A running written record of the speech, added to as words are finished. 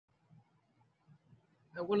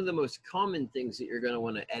One of the most common things that you're going to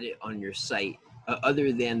want to edit on your site,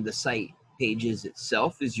 other than the site pages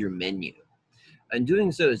itself, is your menu. And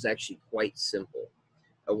doing so is actually quite simple.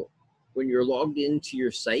 When you're logged into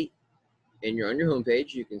your site and you're on your home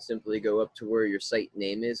page, you can simply go up to where your site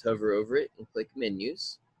name is, hover over it, and click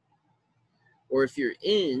Menus. Or if you're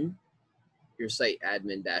in your site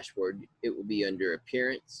admin dashboard, it will be under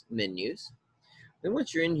Appearance, Menus. Then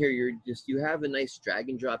once you're in here, you have a nice drag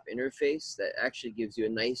and drop interface that actually gives you a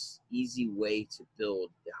nice, easy way to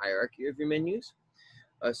build the hierarchy of your menus.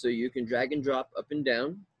 So you can drag and drop up and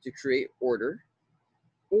down to create order,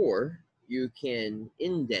 or you can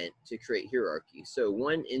indent to create hierarchy. So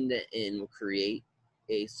one indent in will create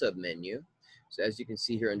a submenu. So as you can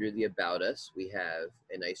see here under the About Us, we have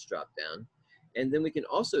a nice drop down. And then we can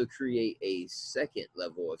also create a second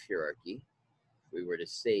level of hierarchy. If we were to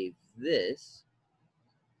save this,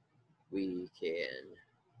 we can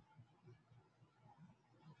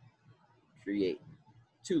create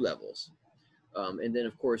two levels. And then,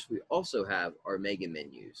 of course, we also have our mega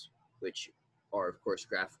menus, which are, of course,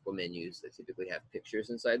 graphical menus that typically have pictures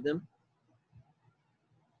inside them.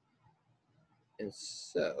 And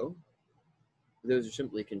so those are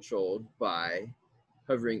simply controlled by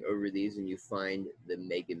hovering over these, and you find the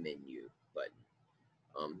mega menu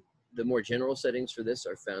button. The more general settings for this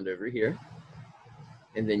are found over here.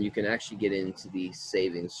 And then you can actually get into the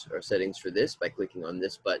settings for this by clicking on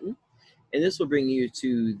this button. And this will bring you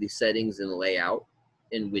to the settings and layout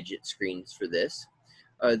and widget screens for this.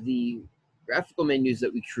 The graphical menus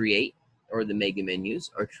that we create, or the mega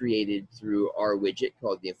menus, are created through our widget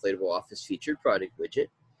called the InflatableOffice Featured Product widget.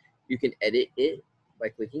 You can edit it by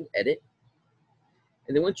clicking Edit.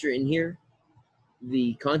 And then once you're in here,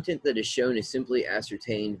 the content that is shown is simply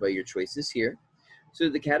ascertained by your choices here. So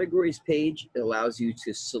the categories page allows you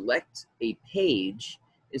to select a page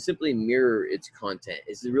and simply mirror its content.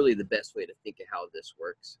 Is really the best way to think of how this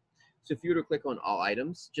works. So if you were to click on all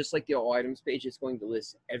items, just like the all items page, it's going to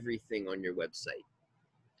list everything on your website.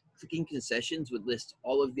 Clicking concessions would list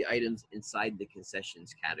all of the items inside the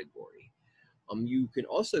concessions category. You can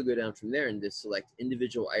also go down from there and just select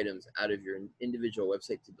individual items out of your individual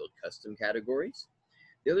website to build custom categories.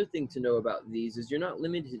 The other thing to know about these is you're not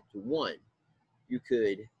limited to one. You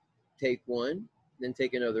could take one, then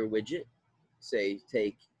take another widget, say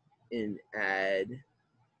take and add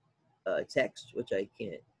text, which I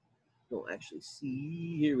don't actually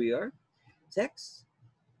see. Here we are, text.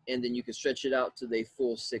 And then you could stretch it out to the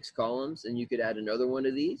full 6 columns, and you could add another one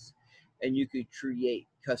of these, and you could create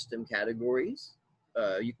custom categories,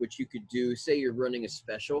 which you could do. Say you're running a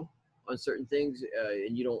special on certain things,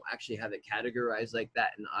 and you don't actually have it categorized like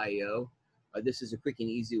that in IO. This is a quick and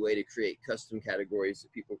easy way to create custom categories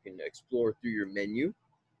that people can explore through your menu.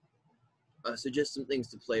 So just some things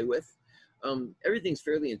to play with. Everything's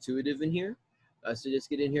fairly intuitive in here. So just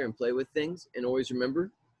get in here and play with things. And always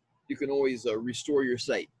remember, you can always restore your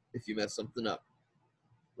site if you mess something up.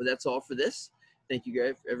 Well, that's all for this. Thank you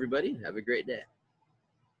guys, everybody. Have a great day.